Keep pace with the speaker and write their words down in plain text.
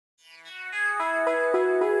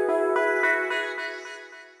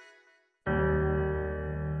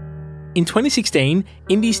In 2016,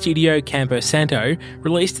 indie studio Campo Santo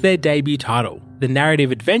released their debut title, the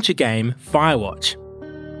narrative adventure game Firewatch.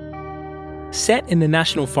 Set in the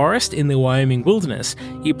national forest in the Wyoming wilderness,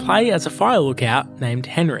 you play as a fire lookout named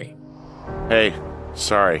Henry. Hey,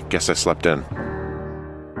 sorry, guess I slept in.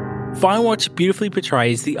 Firewatch beautifully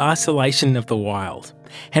portrays the isolation of the wild.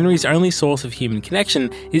 Henry's only source of human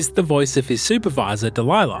connection is the voice of his supervisor,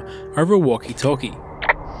 Delilah, over a walkie-talkie.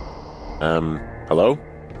 Hello?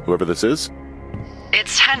 Whoever this is?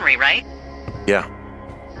 It's Henry, right? Yeah.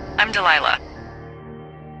 I'm Delilah.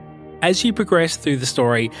 As you progress through the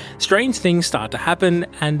story, strange things start to happen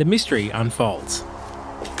and a mystery unfolds.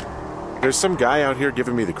 There's some guy out here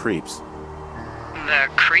giving me the creeps. The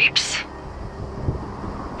creeps?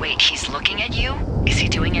 Wait, he's looking at you? Is he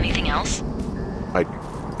doing anything else?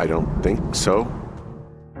 I don't think so.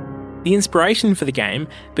 The inspiration for the game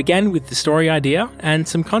began with the story idea and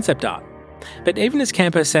some concept art. But even as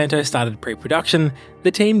Campo Santo started pre-production, the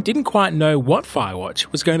team didn't quite know what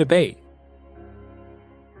Firewatch was going to be.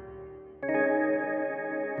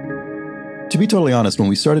 To be totally honest, when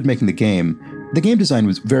we started making the game design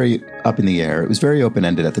was very up in the air. It was very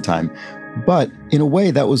open-ended at the time. But in a way,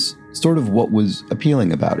 that was sort of what was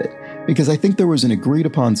appealing about it. Because I think there was an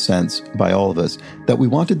agreed-upon sense by all of us that we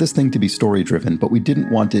wanted this thing to be story-driven, but we didn't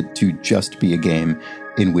want it to just be a game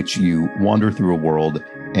in which you wander through a world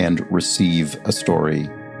and receive a story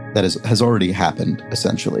that has already happened,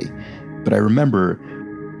 essentially. But I remember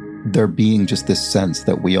there being just this sense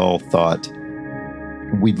that we all thought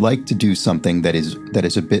we'd like to do something that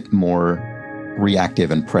is a bit more reactive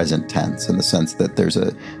and present tense, in the sense that there's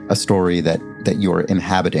a story that you're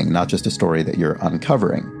inhabiting, not just a story that you're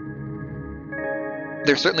uncovering.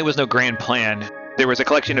 There certainly was no grand plan. There was a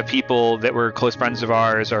collection of people that were close friends of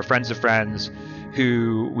ours or friends of friends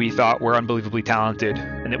who we thought were unbelievably talented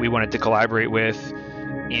and that we wanted to collaborate with.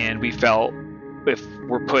 And we felt if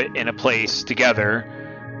we're put in a place together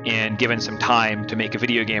and given some time to make a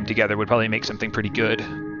video game together, would probably make something pretty good.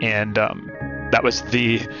 And that was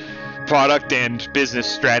the product and business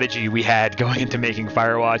strategy we had going into making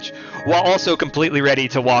Firewatch, while also completely ready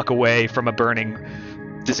to walk away from a burning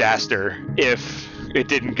disaster if it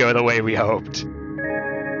didn't go the way we hoped.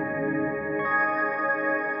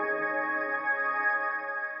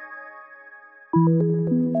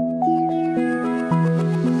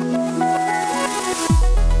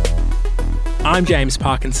 I'm James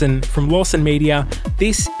Parkinson from Lawson Media.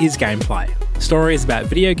 This is Gameplay. Stories about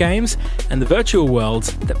video games and the virtual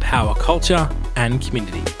worlds that power culture and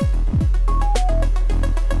community.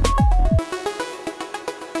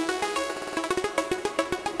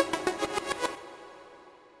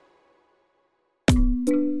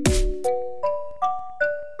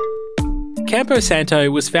 Campo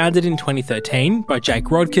Santo was founded in 2013 by Jake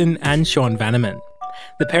Rodkin and Sean Vanneman.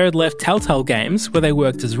 The pair had left Telltale Games, where they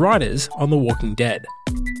worked as writers on The Walking Dead.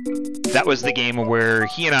 That was the game where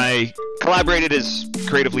he and I collaborated as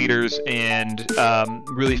creative leaders and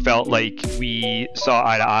really felt like we saw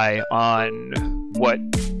eye to eye on what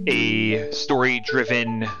a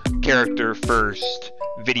story-driven, character-first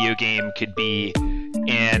video game could be.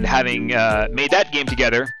 And having made that game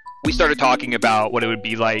together, we started talking about what it would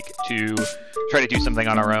be like to try to do something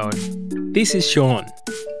on our own. This is Sean.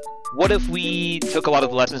 What if we took a lot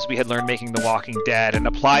of the lessons we had learned making The Walking Dead and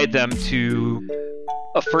applied them to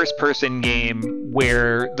a first-person game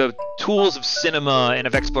where the tools of cinema and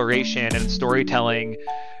of exploration and storytelling,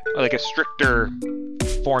 like a stricter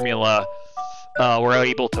formula, were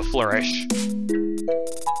able to flourish?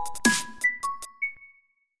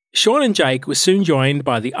 Sean and Jake were soon joined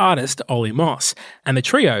by the artist Ollie Moss, and the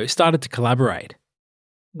trio started to collaborate.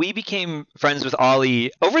 We became friends with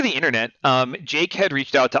Ollie over the internet. Jake had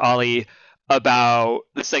reached out to Ollie about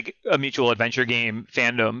this, like a mutual adventure game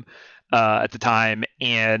fandom at the time,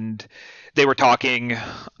 and they were talking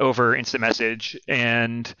over instant message.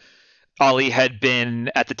 And Ollie had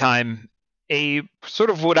been at the time a sort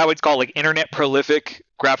of what I would call like internet prolific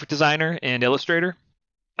graphic designer and illustrator.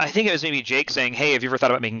 I think it was maybe Jake saying, "Hey, have you ever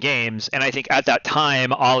thought about making games?" And I think at that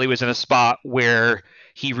time, Ollie was in a spot where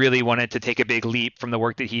he really wanted to take a big leap from the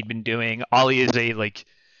work that he'd been doing. Ollie is a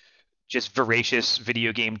just voracious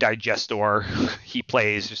video game digestor. He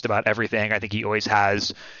plays just about everything. I think he always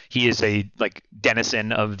has. He is a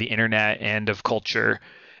denizen of the internet and of culture.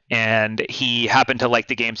 And he happened to like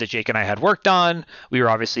the games that Jake and I had worked on. We were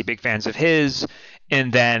obviously big fans of his.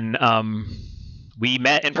 And then we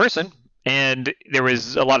met in person, and there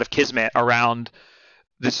was a lot of kismet around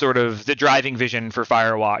the driving vision for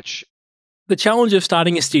Firewatch. The challenge of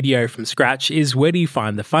starting a studio from scratch is where do you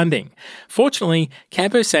find the funding? Fortunately,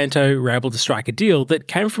 Campo Santo were able to strike a deal that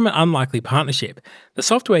came from an unlikely partnership, the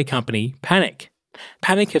software company Panic.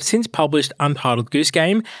 Panic have since published Untitled Goose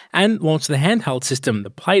Game and launched the handheld system,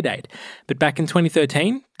 the Playdate, but back in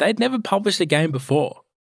 2013, they'd never published a game before.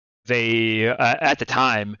 They, at the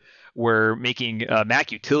time, were making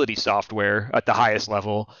Mac utility software at the highest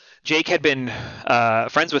level. Jake had been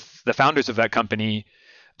friends with the founders of that company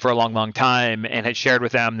for a long, long time and had shared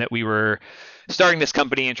with them that we were starting this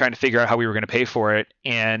company and trying to figure out how we were going to pay for it.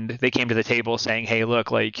 And they came to the table saying, hey, look,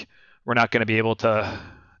 like, we're not going to be able to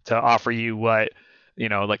offer you what,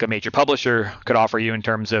 like a major publisher could offer you in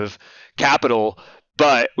terms of capital,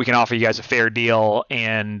 but we can offer you guys a fair deal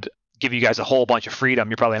and give you guys a whole bunch of freedom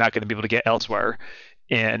you're probably not going to be able to get elsewhere.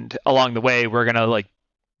 And along the way, we're going to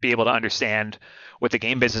be able to understand what the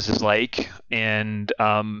game business is like, and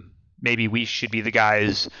maybe we should be the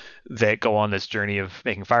guys that go on this journey of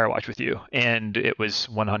making Firewatch with you. And it was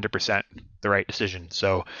 100% the right decision.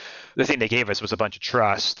 So the thing they gave us was a bunch of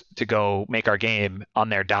trust to go make our game on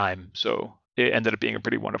their dime. So it ended up being a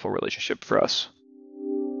pretty wonderful relationship for us.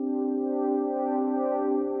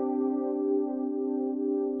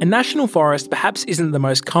 A national forest perhaps isn't the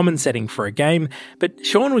most common setting for a game, but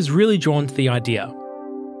Sean was really drawn to the idea.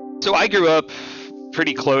 So I grew up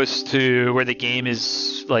pretty close to where the game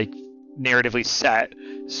is narratively set.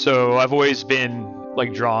 So I've always been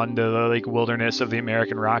drawn to the wilderness of the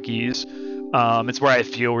American Rockies. It's where I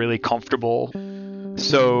feel really comfortable.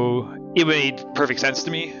 So it made perfect sense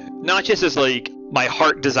to me. Not just as my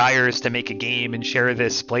heart desires to make a game and share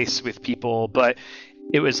this place with people, but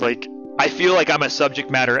it was I feel like I'm a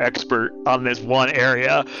subject matter expert on this one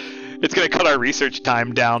area. It's going to cut our research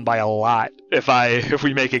time down by a lot if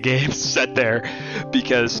we make a game set there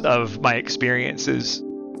because of my experiences.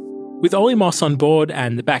 With Ollie Moss on board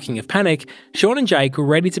and the backing of Panic, Sean and Jake were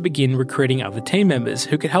ready to begin recruiting other team members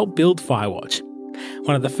who could help build Firewatch.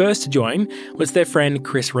 One of the first to join was their friend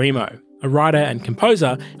Chris Remo, a writer and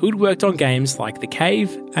composer who'd worked on games like The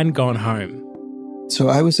Cave and Gone Home. So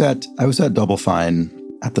I was at Double Fine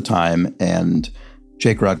at the time, and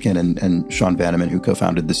Jake Rodkin and Sean Vanneman, who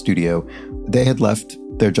co-founded the studio, they had left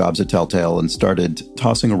their jobs at Telltale and started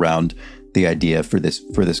tossing around the idea for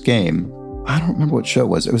this game. I don't remember what show it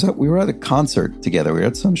was. We were at a concert together. We were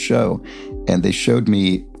at some show, and they showed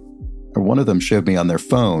me, or one of them showed me on their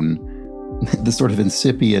phone, the sort of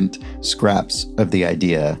incipient scraps of the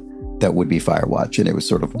idea that would be Firewatch. And it was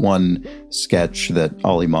sort of one sketch that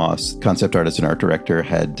Ollie Moss, concept artist and art director,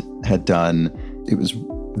 had done. It was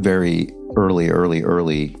very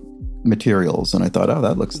early materials. And I thought, oh,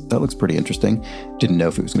 that looks pretty interesting. Didn't know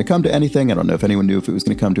if it was going to come to anything. I don't know if anyone knew if it was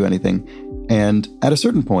going to come to anything. And at a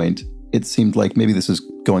certain point, it seemed like maybe this is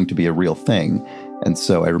going to be a real thing. And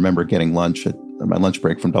so I remember getting lunch at my lunch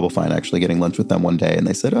break from Double Fine, actually getting lunch with them one day. And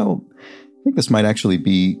they said, oh, I think this might actually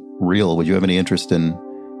be real. Would you have any interest in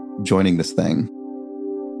joining this thing?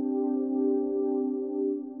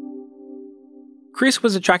 Chris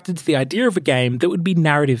was attracted to the idea of a game that would be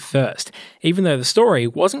narrative first, even though the story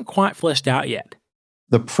wasn't quite fleshed out yet.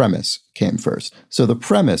 The premise came first. So the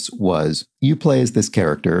premise was you play as this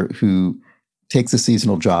character who takes a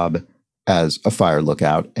seasonal job as a fire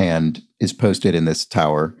lookout and is posted in this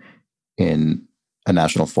tower in a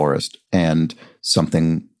national forest, and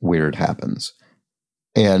something weird happens.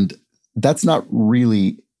 And that's not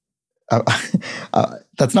really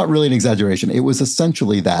an exaggeration. It was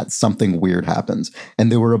essentially that something weird happens.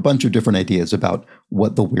 And there were a bunch of different ideas about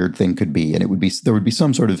what the weird thing could be. And there would be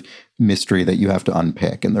some sort of mystery that you have to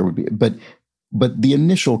unpick. And there would be, but the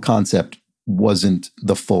initial concept wasn't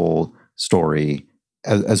the full story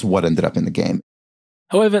as what ended up in the game.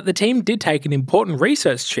 However, the team did take an important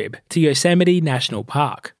research trip to Yosemite National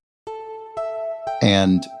Park.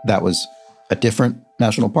 And that was a different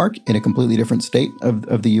national park in a completely different state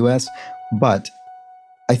of the US. But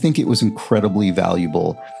I think it was incredibly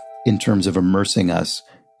valuable in terms of immersing us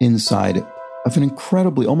inside of an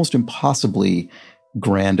incredibly, almost impossibly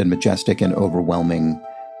grand and majestic and overwhelming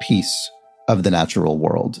piece of the natural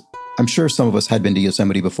world. I'm sure some of us had been to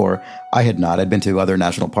Yosemite before. I had not. I'd been to other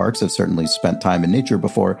national parks. I've certainly spent time in nature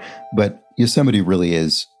before. But Yosemite really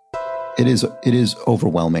is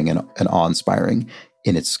overwhelming and awe-inspiring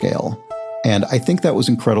in its scale. And I think that was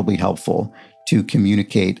incredibly helpful to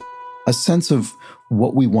communicate a sense of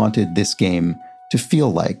what we wanted this game to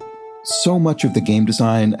feel like. So much of the game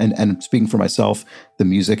design, and speaking for myself, the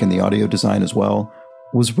music and the audio design as well,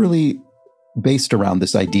 was really based around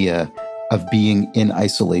this idea of being in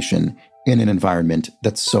isolation in an environment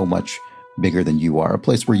that's so much bigger than you are, a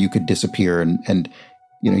place where you could disappear and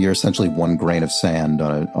you're essentially one grain of sand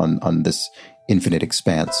on this infinite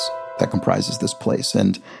expanse that comprises this place.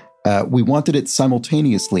 And we wanted it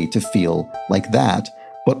simultaneously to feel like that,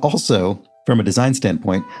 but also, from a design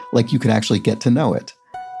standpoint, like you can actually get to know it.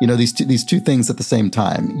 These two things at the same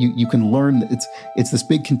time. You can learn. It's this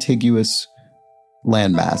big contiguous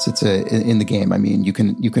landmass. It's in the game. I mean, you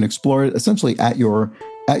can explore it essentially at your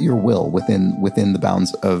will within the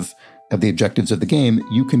bounds of the objectives of the game.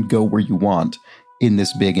 You can go where you want in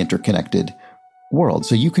this big interconnected world.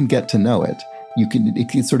 So you can get to know it.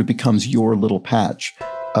 It sort of becomes your little patch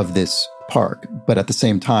of this park, but at the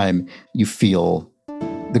same time, you feel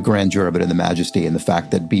the grandeur of it and the majesty and the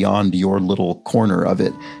fact that beyond your little corner of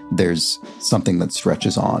it, there's something that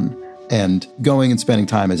stretches on. And going and spending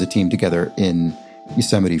time as a team together in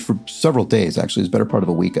Yosemite for several days, actually, it was a better part of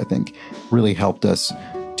a week, I think, really helped us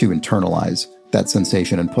to internalize that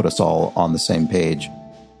sensation and put us all on the same page.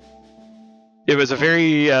 It was a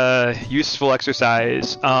very useful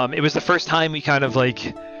exercise. It was the first time we kind of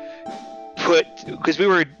because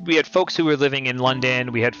we had folks who were living in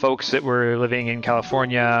London, we had folks that were living in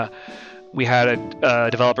California, we had a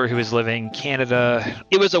developer who was living in Canada.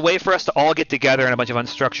 It was a way for us to all get together in a bunch of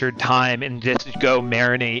unstructured time and just go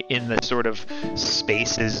marinate in the sort of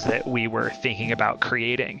spaces that we were thinking about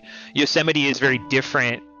creating. Yosemite is very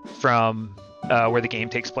different from where the game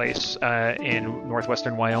takes place in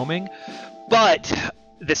northwestern Wyoming, but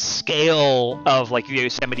the scale of the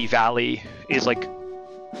Yosemite Valley is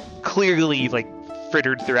clearly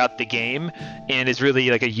frittered throughout the game and is really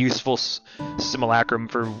a useful simulacrum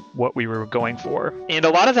for what we were going for. And a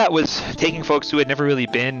lot of that was taking folks who had never really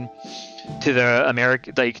been to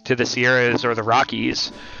the to the Sierras or the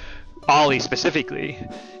Rockies, Ollie specifically,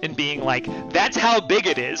 and being that's how big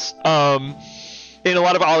it is. In a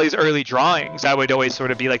lot of Ollie's early drawings, I would always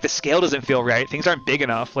sort of be the scale doesn't feel right. Things aren't big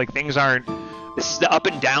enough. Things aren't, the up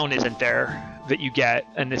and down isn't there that you get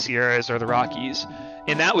in the Sierras or the Rockies.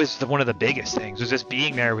 And that was one of the biggest things, was just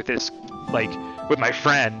being there with this, with my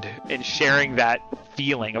friend and sharing that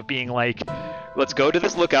feeling of being let's go to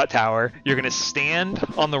this lookout tower. You're going to stand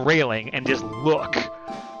on the railing and just look.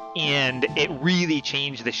 And it really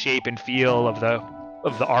changed the shape and feel of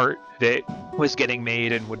the art that was getting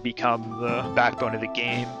made and would become the backbone of the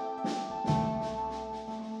game.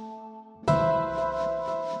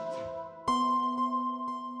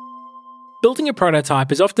 Building a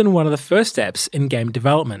prototype is often one of the first steps in game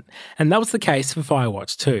development, and that was the case for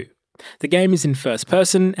Firewatch 2. The game is in first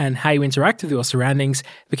person, and how you interact with your surroundings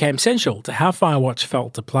became central to how Firewatch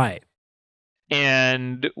felt to play.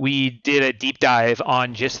 And we did a deep dive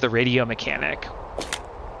on just the radio mechanic.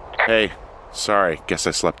 Hey, sorry, guess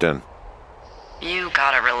I slept in. You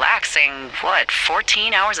got a relaxing,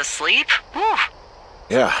 14 hours of sleep? Whew.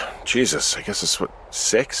 Yeah, Jesus, I guess it's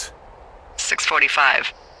 6? 6:45.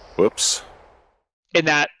 Whoops. And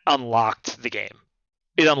that unlocked the game.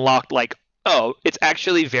 It unlocked it's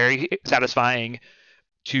actually very satisfying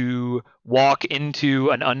to walk into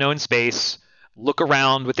an unknown space, look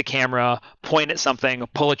around with the camera, point at something,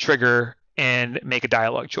 pull a trigger, and make a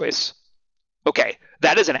dialogue choice. Okay,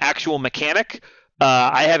 that is an actual mechanic.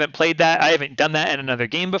 I haven't played that. I haven't done that in another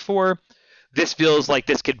game before. This feels like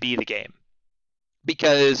this could be the game.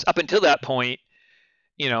 Because up until that point,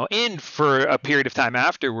 and for a period of time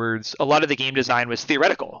afterwards, a lot of the game design was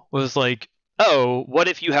theoretical. It was what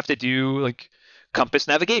if you have to do compass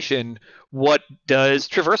navigation? What does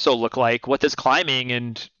traversal look like? What does climbing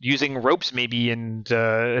and using ropes maybe, and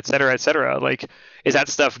et cetera, et cetera? Is that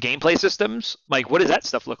stuff gameplay systems? What does that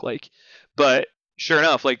stuff look like? But sure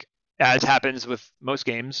enough, as happens with most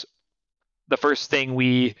games, the first thing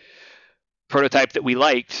we prototyped that we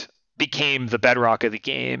liked became the bedrock of the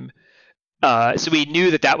game. So we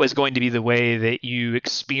knew that was going to be the way that you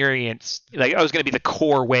experienced, that was going to be the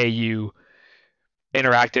core way you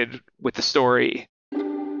interacted with the story.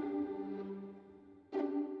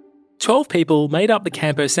 12 people made up the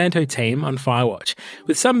Campo Santo team on Firewatch,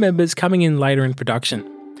 with some members coming in later in production.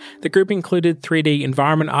 The group included 3D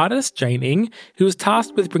environment artist Jane Ng, who was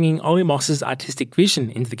tasked with bringing Ollie Moss's artistic vision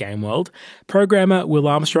into the game world, programmer Will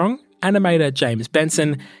Armstrong, animator James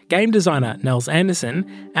Benson, game designer Nels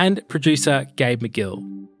Anderson, and producer Gabe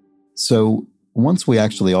McGill. So once we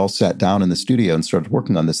actually all sat down in the studio and started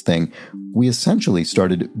working on this thing, we essentially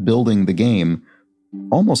started building the game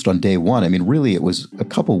almost on day one. I mean, really, it was a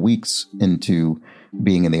couple weeks into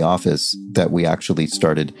being in the office that we actually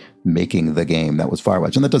started making the game that was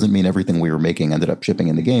Firewatch. And that doesn't mean everything we were making ended up shipping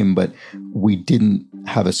in the game, but we didn't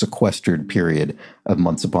have a sequestered period of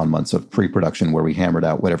months upon months of pre-production where we hammered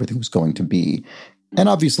out what everything was going to be. And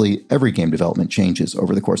obviously, every game development changes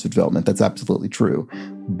over the course of development. That's absolutely true.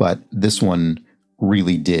 But this one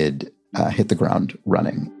really did hit the ground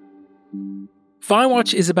running.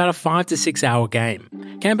 Firewatch is about a 5 to 6 hour game.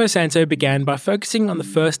 Campo Santo began by focusing on the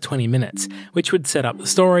first 20 minutes, which would set up the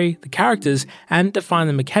story, the characters, and define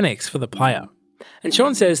the mechanics for the player. And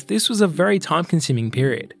Sean says this was a very time-consuming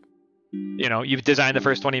period. You know, you've designed the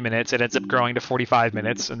first 20 minutes, it ends up growing to 45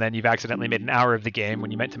 minutes, and then you've accidentally made an hour of the game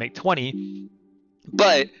when you meant to make 20.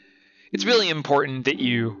 But it's really important that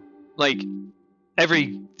you, like,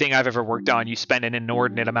 everything I've ever worked on, you spend an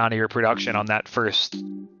inordinate amount of your production on that first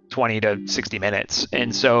 20 to 60 minutes.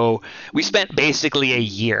 And so we spent basically a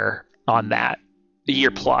year on that, a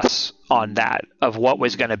year plus on that, of what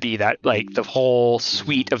was going to be that, like, the whole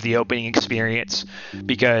suite of the opening experience,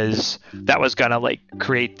 because that was going to, like,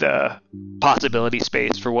 create the possibility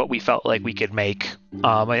space for what we felt like we could make.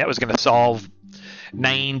 That was going to solve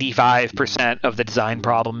 95% of the design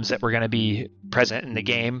problems that were going to be present in the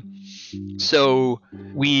game. So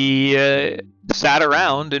we sat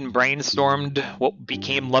around and brainstormed what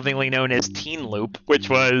became lovingly known as Teen Loop, which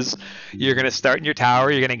was, you're going to start in your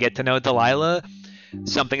tower, you're going to get to know Delilah,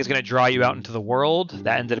 something is going to draw you out into the world.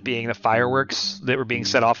 That ended up being the fireworks that were being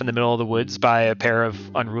set off in the middle of the woods by a pair of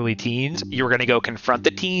unruly teens. You were going to go confront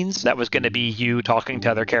the teens. That was going to be you talking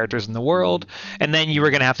to other characters in the world. And then you were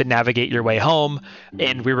going to have to navigate your way home,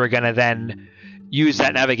 and we were going to then use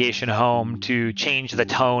that navigation home to change the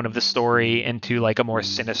tone of the story into, like, a more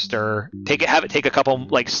sinister, have it take a couple,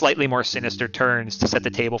 like, slightly more sinister turns to set the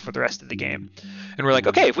table for the rest of the game. And we're like,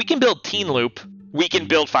 okay, if we can build Teen Loop, we can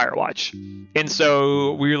build Firewatch. And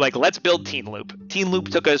so we were like, let's build Teen Loop. Teen Loop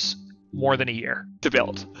took us more than a year to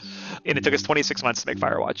build. And it took us 26 months to make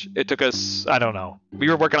Firewatch. It took us, I don't know. We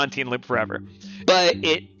were working on Teen Loop forever. But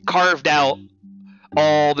it carved out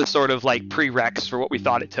all the sort of, like, prereqs for what we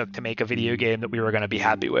thought it took to make a video game that we were going to be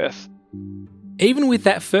happy with. Even with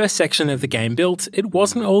that first section of the game built, it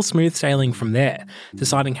wasn't all smooth sailing from there.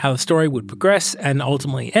 Deciding how the story would progress and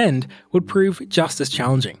ultimately end would prove just as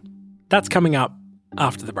challenging. That's coming up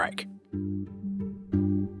after the break.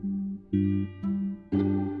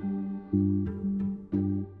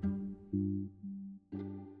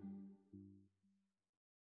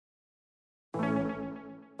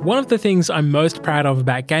 One of the things I'm most proud of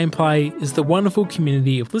about gameplay is the wonderful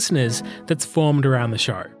community of listeners that's formed around the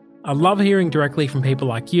show. I love hearing directly from people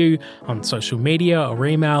like you on social media or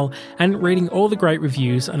email, and reading all the great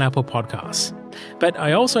reviews on Apple Podcasts. But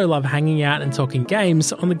I also love hanging out and talking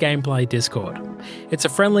games on the Gameplay Discord. It's a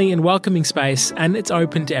friendly and welcoming space, and it's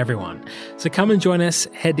open to everyone. So come and join us,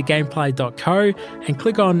 head to gameplay.co and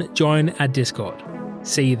click on Join our Discord.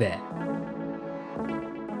 See you there.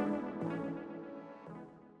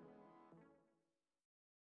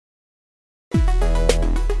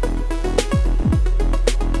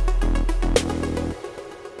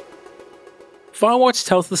 Firewatch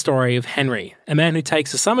tells the story of Henry, a man who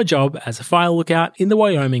takes a summer job as a fire lookout in the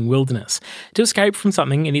Wyoming wilderness to escape from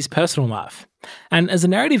something in his personal life. And as a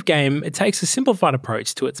narrative game, it takes a simplified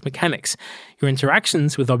approach to its mechanics. Your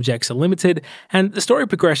interactions with objects are limited, and the story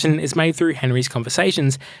progression is made through Henry's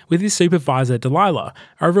conversations with his supervisor Delilah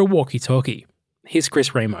over a walkie-talkie. Here's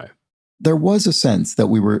Chris Remo. There was a sense that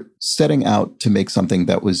we were setting out to make something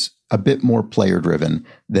that was a bit more player-driven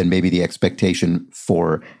than maybe the expectation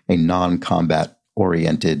for a non-combat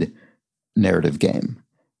oriented narrative game.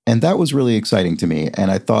 And that was really exciting to me.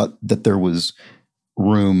 And I thought that there was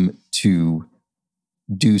room to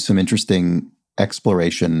do some interesting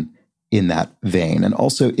exploration in that vein. And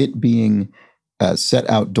also it being set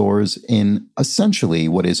outdoors in essentially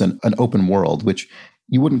what is an open world, which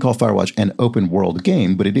you wouldn't call Firewatch an open world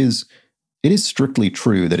game, but it is strictly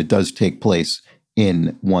true that it does take place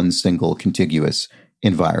in one single contiguous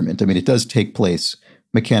environment. I mean, it does take place,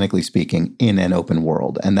 mechanically speaking, in an open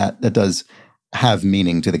world, and that does have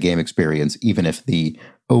meaning to the game experience, even if the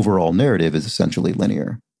overall narrative is essentially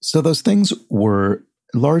linear. So those things were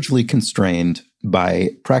largely constrained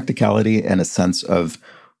by practicality and a sense of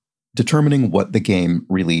determining what the game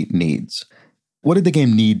really needs. What did the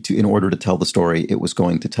game need in order to tell the story it was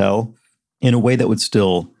going to tell in a way that would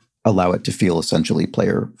still allow it to feel essentially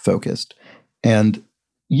player-focused? And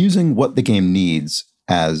using what the game needs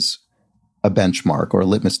as a benchmark or a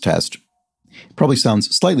litmus test probably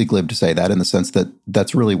sounds slightly glib to say that, in the sense that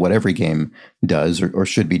that's really what every game does or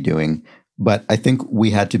should be doing. But I think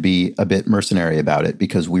we had to be a bit mercenary about it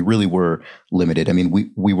because we really were limited. I mean,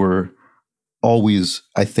 we were always,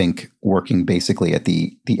 I think, working basically at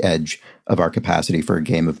the edge of our capacity for a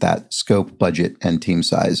game of that scope, budget, and team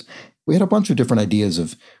size. We had a bunch of different ideas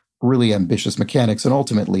of really ambitious mechanics, and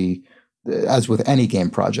ultimately, as with any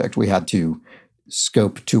game project, we had to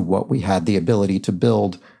scope to what we had the ability to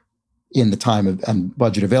build in the time and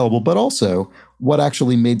budget available, but also what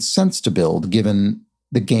actually made sense to build given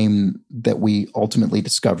the game that we ultimately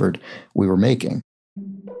discovered we were making.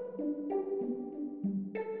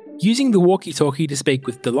 Using the walkie-talkie to speak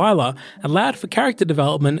with Delilah allowed for character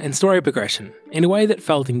development and story progression in a way that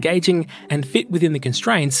felt engaging and fit within the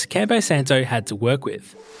constraints Campo Santo had to work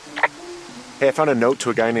with. Hey, I found a note to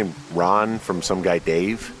a guy named Ron from some guy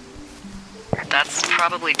Dave. That's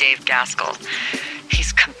probably Dave Gaskell.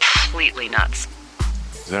 He's completely nuts.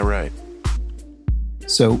 Is that right?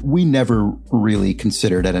 So we never really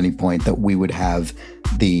considered at any point that we would have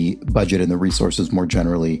the budget and the resources more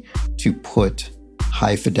generally to put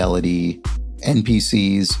high fidelity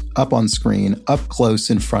NPCs up on screen, up close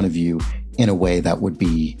in front of you in a way that would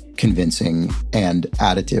be convincing and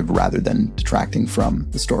additive rather than detracting from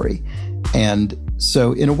the story. And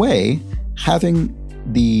so in a way, having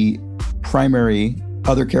the primary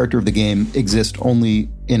other character of the game exist only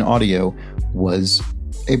in audio was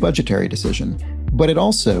a budgetary decision. But it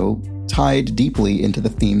also tied deeply into the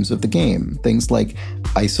themes of the game, things like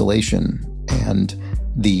isolation and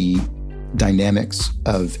the dynamics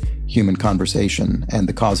of human conversation and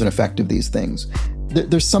the cause and effect of these things.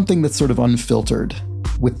 There's something that's sort of unfiltered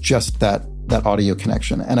with just that audio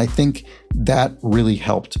connection. And I think that really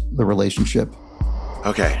helped the relationship.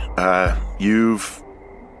 Okay, you've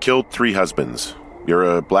killed 3 husbands.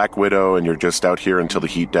 You're a black widow and you're just out here until the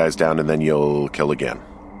heat dies down and then you'll kill again.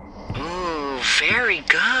 Ooh, very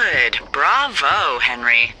good. Bravo,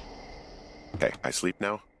 Henry. Okay, I sleep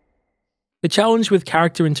now? The challenge with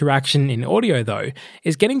character interaction in audio, though,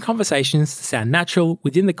 is getting conversations to sound natural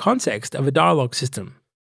within the context of a dialogue system.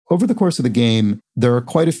 Over the course of the game, there are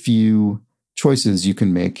quite a few choices you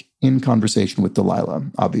can make in conversation with Delilah,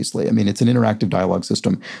 obviously. I mean, it's an interactive dialogue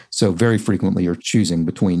system, so very frequently you're choosing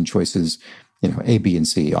between choices, A, B, and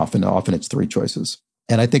C. Often it's 3 choices.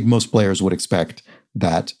 And I think most players would expect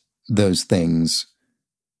that those things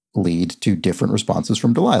lead to different responses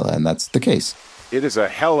from Delilah, and that's the case. It is a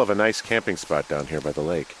hell of a nice camping spot down here by the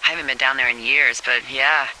lake. I haven't been down there in years, but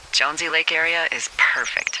yeah, Jonesy Lake area is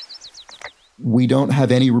perfect. We don't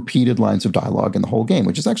have any repeated lines of dialogue in the whole game,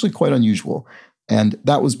 which is actually quite unusual. And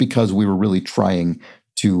that was because we were really trying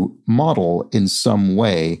to model in some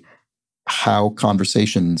way how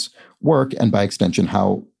conversations work and by extension,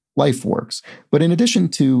 how life works. But in addition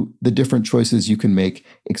to the different choices you can make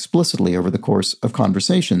explicitly over the course of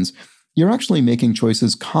conversations, you're actually making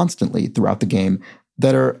choices constantly throughout the game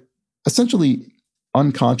that are essentially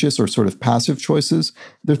unconscious or sort of passive choices.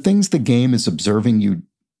 They're things the game is observing you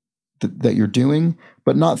that you're doing,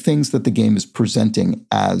 but not things that the game is presenting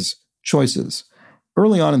as choices.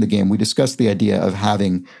 Early on in the game, we discussed the idea of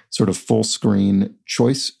having sort of full screen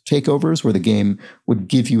choice takeovers where the game would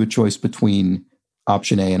give you a choice between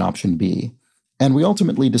option A and option B. And we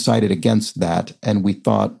ultimately decided against that. And we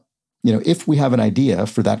thought, if we have an idea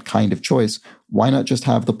for that kind of choice, why not just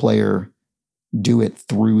have the player do it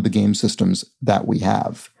through the game systems that we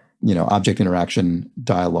have? Object interaction,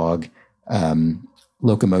 dialogue,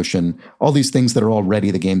 locomotion, all these things that are already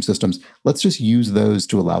the game systems. Let's just use those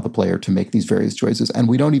to allow the player to make these various choices. And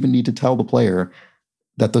we don't even need to tell the player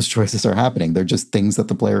that those choices are happening. They're just things that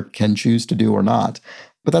the player can choose to do or not.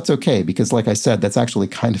 But that's okay, because like I said, that's actually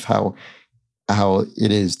kind of how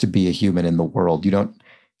it is to be a human in the world.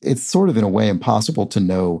 It's sort of in a way impossible to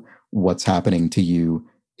know what's happening to you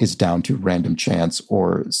is down to random chance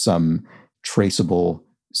or some traceable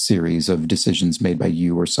series of decisions made by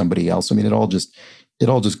you or somebody else. I mean, it all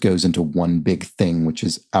just goes into one big thing, which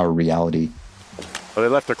is our reality. Well,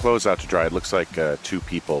 they left their clothes out to dry. It looks like 2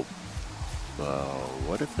 people.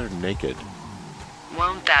 What if they're naked?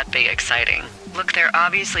 Won't that be exciting? Look, they're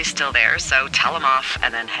obviously still there, so tell them off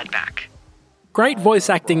and then head back. Great voice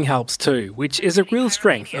acting helps too, which is a real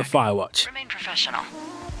strength of Firewatch. Remain professional.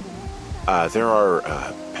 There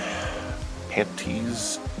are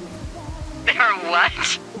panties. There are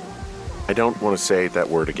what? I don't want to say that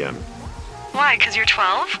word again. Why, 'cause you're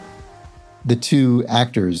 12? The 2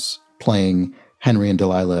 actors playing Henry and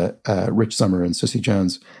Delilah, Rich Sommer and Cissy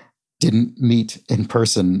Jones, didn't meet in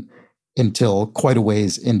person until quite a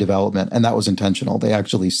ways in development, and that was intentional. They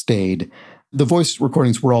actually stayed. The voice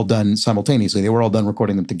recordings were all done simultaneously. They were all done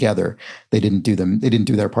recording them together. They didn't do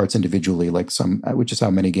their parts individually, which is how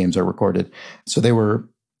many games are recorded. So they were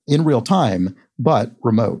in real time, but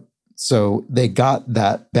remote. So they got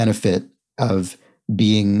that benefit of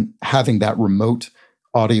having that remote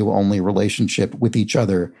audio only relationship with each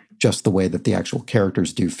other, just the way that the actual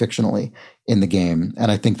characters do fictionally in the game.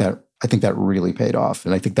 And I think that really paid off.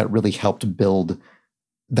 And I think that really helped build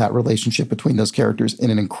that relationship between those characters in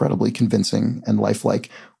an incredibly convincing and lifelike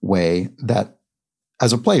way that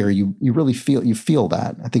as a player, you really feel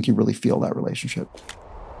that. I think you really feel that relationship.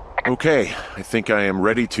 Okay, I think I am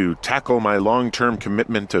ready to tackle my long-term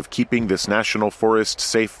commitment of keeping this national forest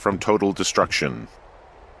safe from total destruction.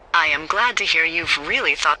 I am glad to hear you've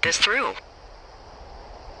really thought this through.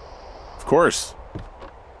 Of course.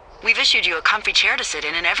 We've issued you a comfy chair to sit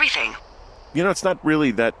in and everything. You know, it's not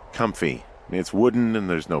really that comfy. I mean, it's wooden and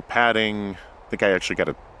there's no padding. I think I actually got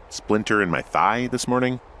a splinter in my thigh this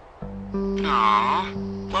morning.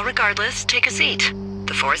 Aww. Well, regardless, take a seat.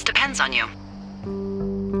 The forest depends on you.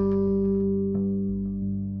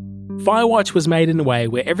 Firewatch was made in a way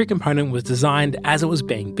where every component was designed as it was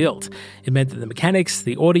being built. It meant that the mechanics,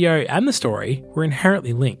 the audio, and the story were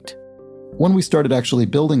inherently linked. When we started actually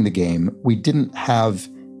building the game, we didn't have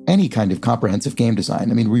any kind of comprehensive game design.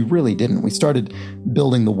 I mean, we really didn't. We started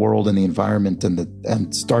building the world and the environment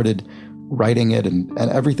and started writing it and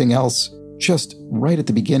everything else just right at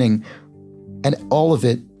the beginning. And all of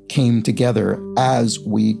it came together as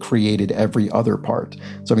we created every other part.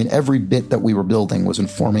 So, I mean, every bit that we were building was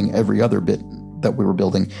informing every other bit that we were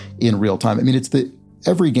building in real time. I mean,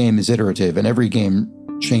 every game is iterative and every game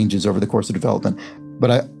changes over the course of development.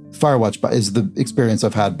 But Firewatch is the experience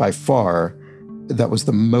I've had by far that was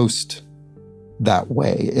the most that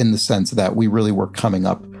way, in the sense that we really were coming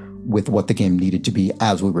up with what the game needed to be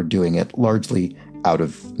as we were doing it, largely out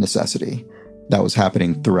of necessity. That was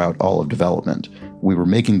happening throughout all of development. We were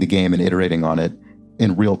making the game and iterating on it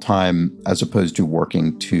in real time, as opposed to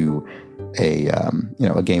working to a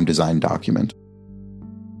game design document.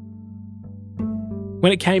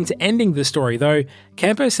 When it came to ending the story, though,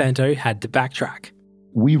 Campo Santo had to backtrack.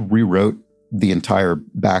 We rewrote the entire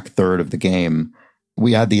back third of the game.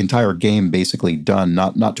 We had the entire game basically done,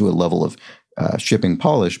 not to a level of shipping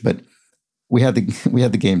polish, but we had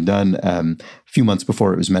the game done a few months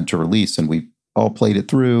before it was meant to release, and we all played it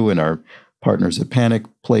through, and our partners at Panic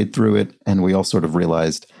played through it, and we all sort of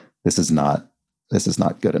realized this is not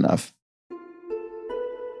good enough.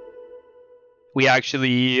 We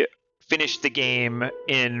actually finished the game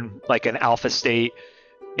in like an alpha state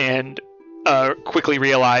and quickly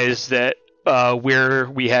realized that where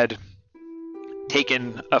we had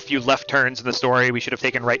taken a few left turns in the story, we should have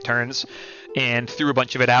taken right turns, and threw a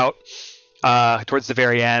bunch of it out towards the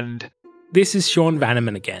very end. This is Sean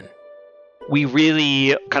Vanneman again. We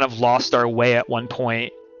really kind of lost our way at one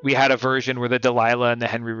point. We had a version where the Delilah and the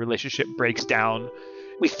Henry relationship breaks down.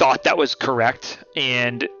 We thought that was correct,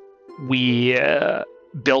 and we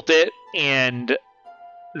built it, and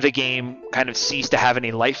the game kind of ceased to have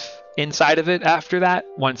any life inside of it after that,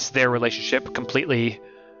 once their relationship completely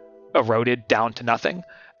eroded down to nothing.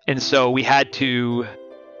 And so we had to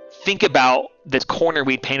think about this corner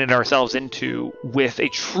we'd painted ourselves into with a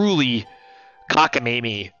truly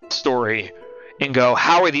cockamamie story and go,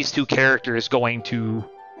 how are these two characters going to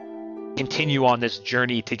continue on this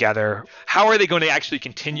journey together? How are they going to actually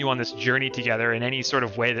continue on this journey together in any sort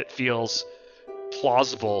of way that feels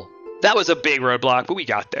plausible? That was a big roadblock, but we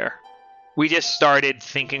got there. We just started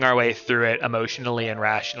thinking our way through it emotionally and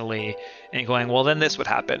rationally and going, well, then this would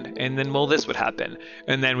happen. And then, well, this would happen.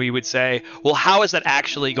 And then we would say, well, how is that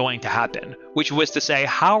actually going to happen? Which was to say,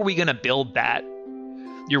 how are we going to build that?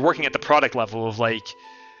 You're working at the product level of like,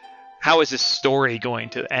 how is this story going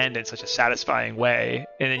to end in such a satisfying way?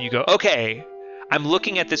 And then you go, okay, I'm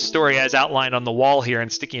looking at this story as outlined on the wall here in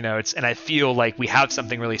sticky notes, and I feel like we have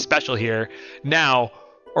something really special here now,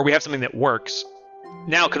 or we have something that works.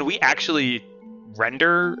 Now, can we actually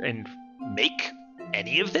render and make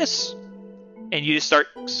any of this? And you just start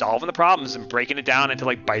solving the problems and breaking it down into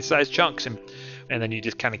like bite-sized chunks, and then you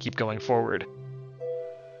just kind of keep going forward.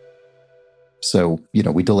 So,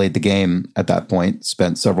 we delayed the game at that point,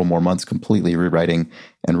 spent several more months completely rewriting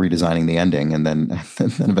and redesigning the ending, and then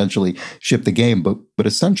eventually shipped the game. But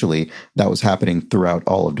essentially, that was happening throughout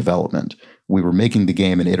all of development. We were making the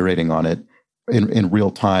game and iterating on it in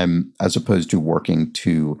real time, as opposed to working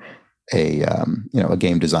to a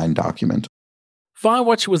game design document.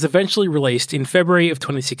 Firewatch was eventually released in February of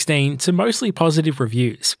 2016 to mostly positive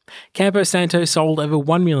reviews. Campo Santo sold over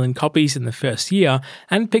 1 million copies in the first year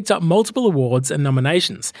and picked up multiple awards and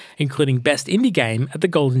nominations, including Best Indie Game at the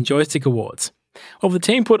Golden Joystick Awards. While the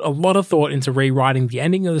team put a lot of thought into rewriting the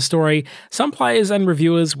ending of the story, some players and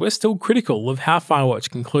reviewers were still critical of how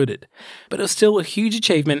Firewatch concluded. But it was still a huge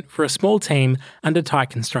achievement for a small team under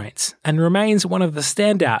tight constraints, and remains one of the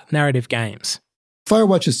standout narrative games.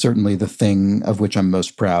 Firewatch is certainly the thing of which I'm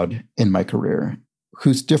most proud in my career,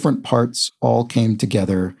 whose different parts all came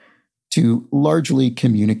together to largely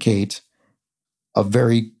communicate a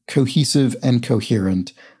very cohesive and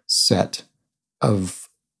coherent set of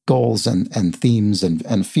goals and themes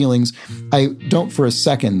and feelings. I don't for a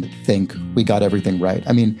second think we got everything right.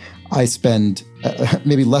 I mean, I spend,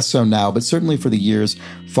 maybe less so now, but certainly for the years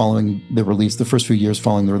following the release, the first few years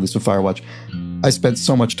following the release of Firewatch, I spent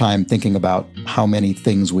so much time thinking about how many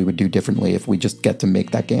things we would do differently if we just get to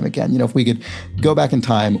make that game again. You know, if we could go back in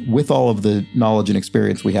time with all of the knowledge and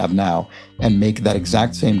experience we have now and make that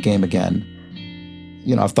exact same game again.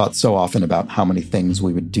 You know, I've thought so often about how many things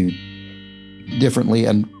we would do differently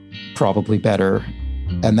and probably better.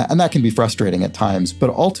 And that can be frustrating at times. But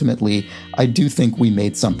ultimately, I do think we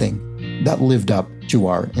made something that lived up to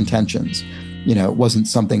our intentions. You know, it wasn't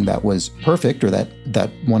something that was perfect or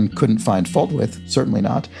that one couldn't find fault with, certainly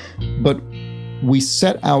not. But we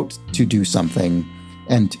set out to do something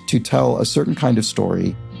and to tell a certain kind of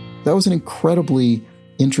story that was an incredibly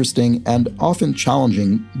interesting and often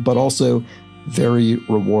challenging, but also very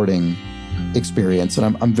rewarding experience.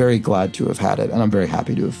 And I'm very glad to have had it, and I'm very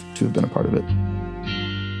happy to have been a part of it.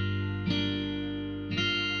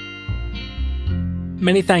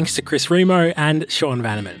 Many thanks to Chris Remo and Sean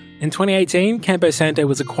Vanneman. In 2018, Campo Santo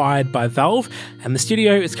was acquired by Valve, and the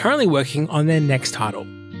studio is currently working on their next title.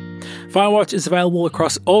 Firewatch is available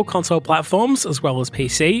across all console platforms as well as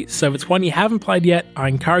PC, so if it's one you haven't played yet, I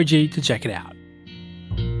encourage you to check it out.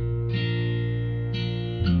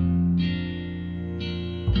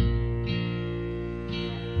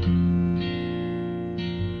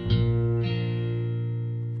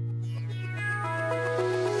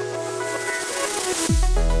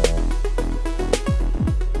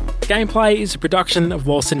 Gameplay is a production of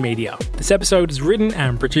Lawson Media. This episode is written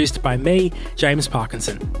and produced by me, James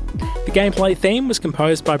Parkinson. The gameplay theme was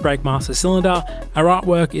composed by Breakmaster Cylinder, our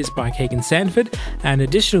artwork is by Keegan Sanford, and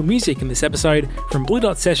additional music in this episode from Blue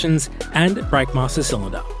Dot Sessions and Breakmaster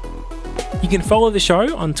Cylinder. You can follow the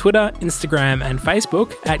show on Twitter, Instagram, and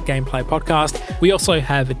Facebook at Gameplay Podcast. We also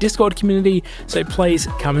have a Discord community, so please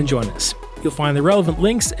come and join us. You'll find the relevant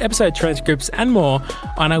links, episode transcripts, and more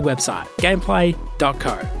on our website,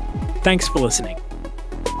 gameplay.co. Thanks for listening.